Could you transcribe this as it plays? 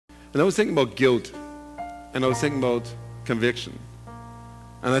And I was thinking about guilt, and I was thinking about conviction.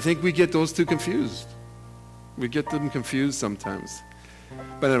 And I think we get those two confused. We get them confused sometimes.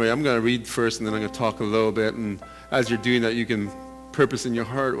 But anyway, I'm going to read first, and then I'm going to talk a little bit. And as you're doing that, you can purpose in your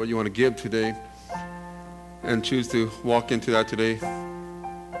heart what you want to give today, and choose to walk into that today.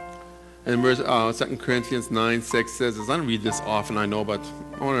 And verse 2 Corinthians 9:6 says, as I read this often, I know, but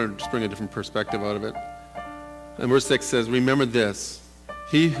I want to just bring a different perspective out of it. And verse 6 says, remember this,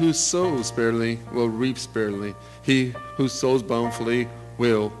 he who sows sparingly will reap sparingly. He who sows bountifully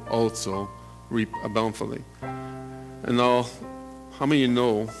will also reap bountifully. And now, how many of you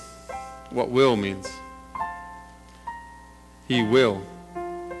know what will means? He will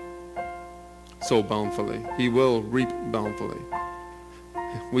sow bountifully. He will reap bountifully.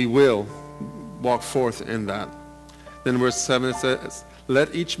 We will walk forth in that. Then verse 7 says,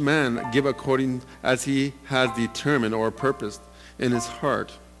 let each man give according as he has determined or purposed in his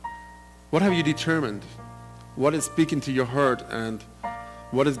heart. What have you determined? What is speaking to your heart, and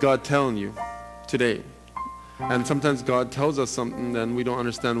what is God telling you today? And sometimes God tells us something and we don't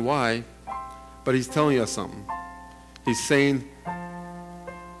understand why, but he's telling us something. He's saying,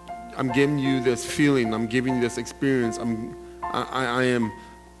 I'm giving you this feeling, I'm giving you this experience, I'm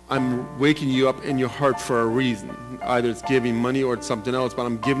waking you up in your heart for a reason. Either it's giving money or it's something else, but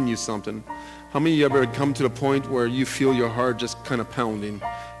I'm giving you something. How many of you ever come to the point where you feel your heart just kind of pounding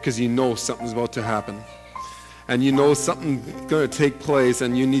because you know something's about to happen? And you know something's going to take place,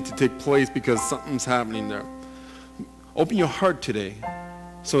 and you need to take place because something's happening there. Open your heart today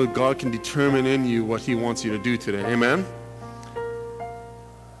so that God can determine in you what he wants you to do today. Amen?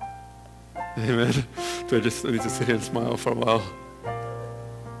 Amen. Do I need to sit here and smile for a while?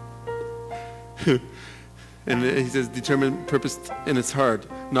 And he says, determined purpose in his heart,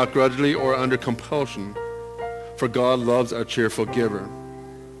 not grudgingly or under compulsion, for God loves a cheerful giver.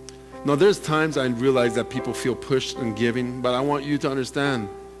 Now there's times I realize that people feel pushed in giving, but I want you to understand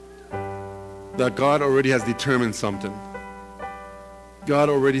that God already has determined something. God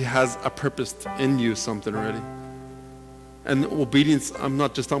already has a purpose in you, something already. And obedience, I'm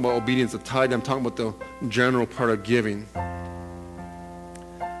not just talking about obedience of tithe, I'm talking about the general part of giving.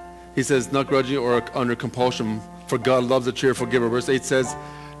 He says, not grudging or under compulsion, for God loves a cheerful giver. Verse 8 says,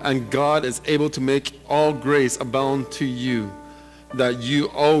 and God is able to make all grace abound to you, that you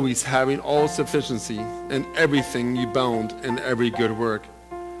always having all sufficiency in everything you bound in every good work.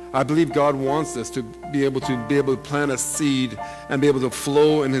 I believe God wants us to be able to plant a seed and be able to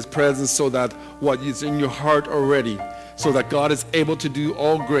flow in his presence, so that what is in your heart already, so that God is able to do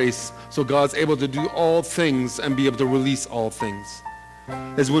all grace, so God's able to do all things and be able to release all things.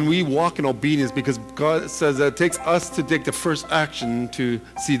 Is when we walk in obedience, because God says that it takes us to take the first action to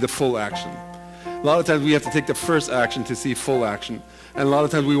see the full action. A lot of times we have to take the first action to see full action. And a lot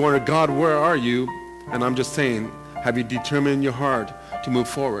of times we wonder, God, where are you? And I'm just saying, have you determined in your heart to move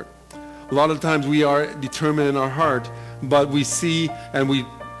forward? A lot of times we are determined in our heart, but we see and we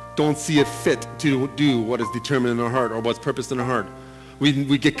don't see it fit to do what is determined in our heart or what's purposed in our heart.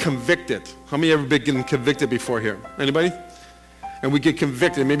 We get convicted. How many ever been convicted before here? Anybody? And we get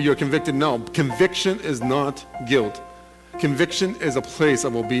convicted. Maybe you're convicted now. Conviction is not guilt. Conviction is a place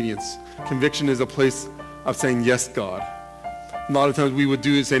of obedience. Conviction is a place of saying, yes, God. A lot of times we would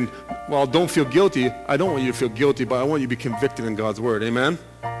do is saying, well, don't feel guilty. I don't want you to feel guilty, but I want you to be convicted in God's word. Amen?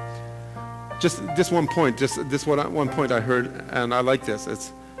 Just this one point, one point I heard, and I like this.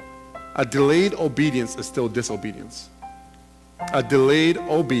 It's a delayed obedience is still disobedience. A delayed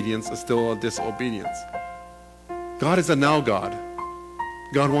obedience is still a disobedience. God is a now God.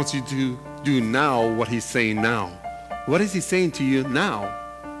 God wants you to do now what he's saying now. What is he saying to you now?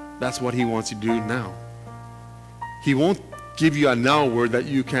 That's what he wants you to do now. He won't give you a now word that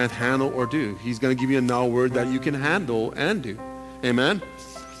you can't handle or do. He's going to give you a now word that you can handle and do. Amen?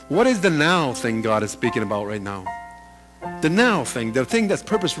 What is the now thing God is speaking about right now? The now thing, the thing that's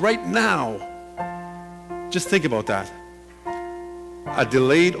purposed right now. Just think about that. A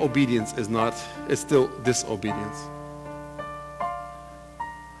delayed obedience is still disobedience.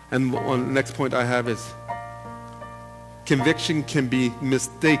 And one next point I have is, conviction can be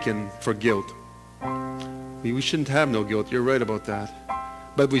mistaken for guilt. We shouldn't have no guilt. You're right about that.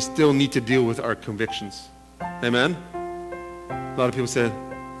 But we still need to deal with our convictions. Amen? A lot of people say,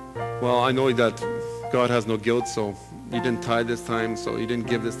 well, I know that God has no guilt, so you didn't tithe this time, so you didn't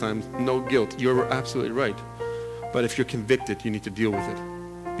give this time. No guilt. You're absolutely right. But if you're convicted, you need to deal with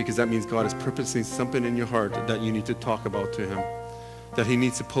it. Because that means God is purposing something in your heart that you need to talk about to him. That he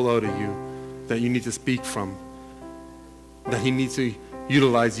needs to pull out of you. That you need to speak from. That he needs to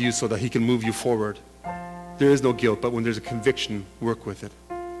utilize you so that he can move you forward. There is no guilt, but when there's a conviction, work with it.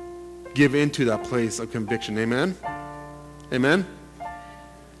 give into that place of conviction. Amen? Amen?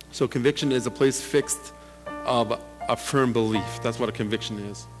 So conviction is a place fixed of a firm belief. That's what a conviction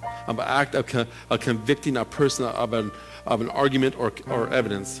is. An act of convicting a person of an argument or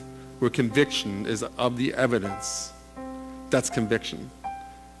evidence, where conviction is of the evidence. That's conviction.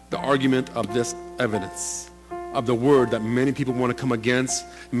 The argument of this evidence, of the word that many people want to come against,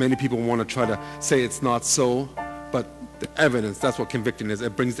 many people want to try to say it's not so, but the evidence, that's what convicting is.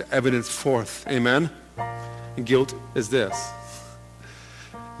 It brings the evidence forth. Amen? And guilt is this.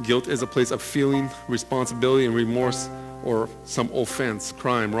 Guilt is a place of feeling responsibility and remorse or some offense,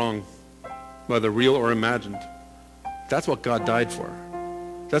 crime, wrong, whether real or imagined. That's what God died for.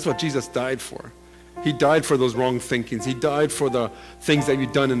 That's what Jesus died for. He died for those wrong thinkings. He died for the things that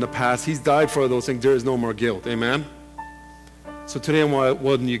you've done in the past. He's died for those things. There is no more guilt. Amen? So today,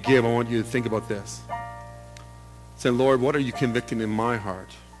 when you give, I want you to think about this. Say, Lord, what are you convicting in my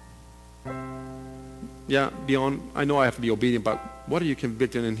heart? Yeah, beyond, I know I have to be obedient, but what are you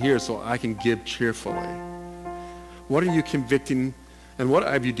convicting in here so I can give cheerfully? What are you convicting, and what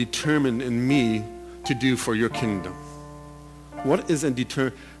have you determined in me to do for your kingdom? What is in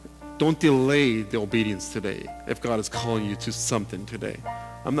Don't delay the obedience today if God is calling you to something today.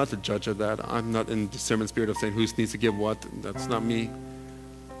 I'm not the judge of that. I'm not in discernment spirit of saying who needs to give what. That's not me.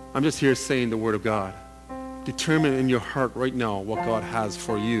 I'm just here saying the word of God. Determine in your heart right now what God has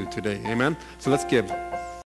for you today. Amen? So let's give.